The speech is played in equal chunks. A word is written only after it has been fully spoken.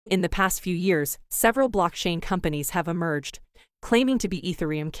In the past few years, several blockchain companies have emerged, claiming to be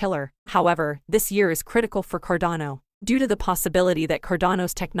Ethereum killer. However, this year is critical for Cardano. Due to the possibility that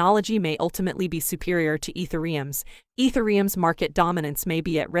Cardano's technology may ultimately be superior to Ethereum's market dominance may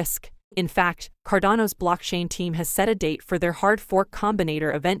be at risk. In fact, Cardano's blockchain team has set a date for their hard fork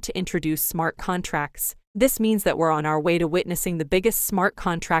combinator event to introduce smart contracts. This means that we're on our way to witnessing the biggest smart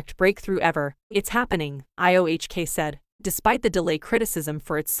contract breakthrough ever. It's happening, IOHK said. Despite the delay criticism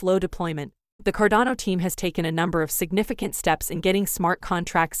for its slow deployment, the Cardano team has taken a number of significant steps in getting smart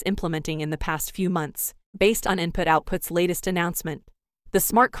contracts implementing in the past few months. Based on Input-Output's latest announcement, the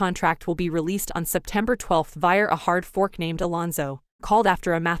smart contract will be released on September 12 via a hard fork named Alonzo, called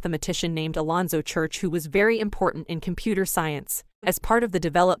after a mathematician named Alonzo Church who was very important in computer science. As part of the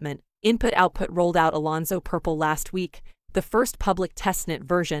development, Input-Output rolled out Alonzo Purple last week, the first public testnet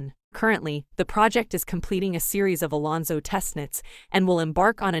version. Currently, the project is completing a series of Alonzo testnets and will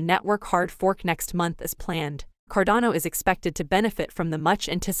embark on a network hard fork next month as planned. Cardano is expected to benefit from the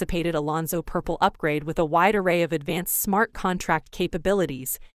much-anticipated Alonzo Purple upgrade with a wide array of advanced smart contract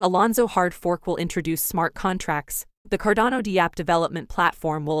capabilities. Alonzo hard fork will introduce smart contracts. The Cardano dApp development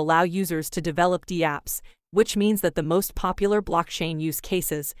platform will allow users to develop dApps, which means that the most popular blockchain use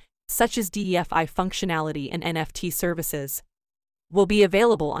cases, such as DeFi functionality and NFT services, will be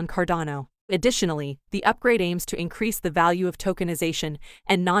available on Cardano. Additionally, the upgrade aims to increase the value of tokenization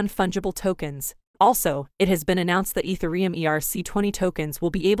and non-fungible tokens. Also, it has been announced that Ethereum ERC20 tokens will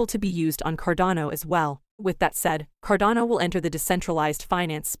be able to be used on Cardano as well. With that said, Cardano will enter the decentralized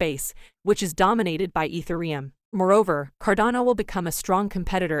finance space, which is dominated by Ethereum. Moreover, Cardano will become a strong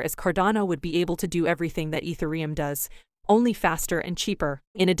competitor as Cardano would be able to do everything that Ethereum does, only faster and cheaper.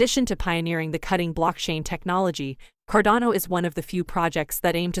 In addition to pioneering the cutting blockchain technology, Cardano is one of the few projects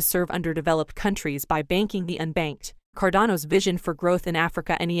that aim to serve underdeveloped countries by banking the unbanked. Cardano's vision for growth in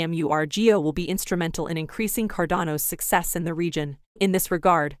Africa and EMURGO will be instrumental in increasing Cardano's success in the region. In this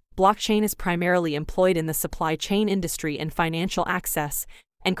regard, blockchain is primarily employed in the supply chain industry and financial access,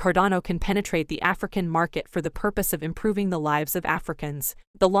 and Cardano can penetrate the African market for the purpose of improving the lives of Africans.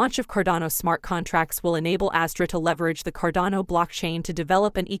 The launch of Cardano smart contracts will enable Astra to leverage the Cardano blockchain to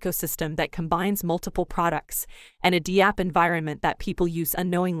develop an ecosystem that combines multiple products and a dApp environment that people use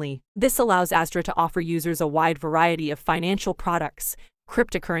unknowingly. This allows Astra to offer users a wide variety of financial products,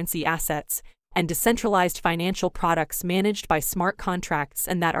 cryptocurrency assets, and decentralized financial products managed by smart contracts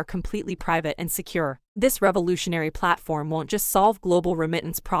and that are completely private and secure. This revolutionary platform won't just solve global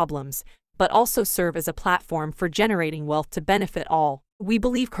remittance problems, but also serve as a platform for generating wealth to benefit all. We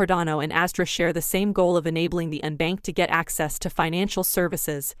believe Cardano and Astra share the same goal of enabling the unbanked to get access to financial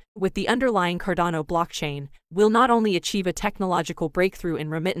services. With the underlying Cardano blockchain, we'll not only achieve a technological breakthrough in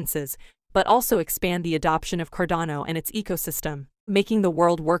remittances, but also expand the adoption of Cardano and its ecosystem, making the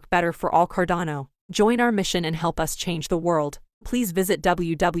world work better for all. Cardano, join our mission and help us change the world. Please visit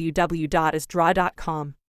www.asdra.com.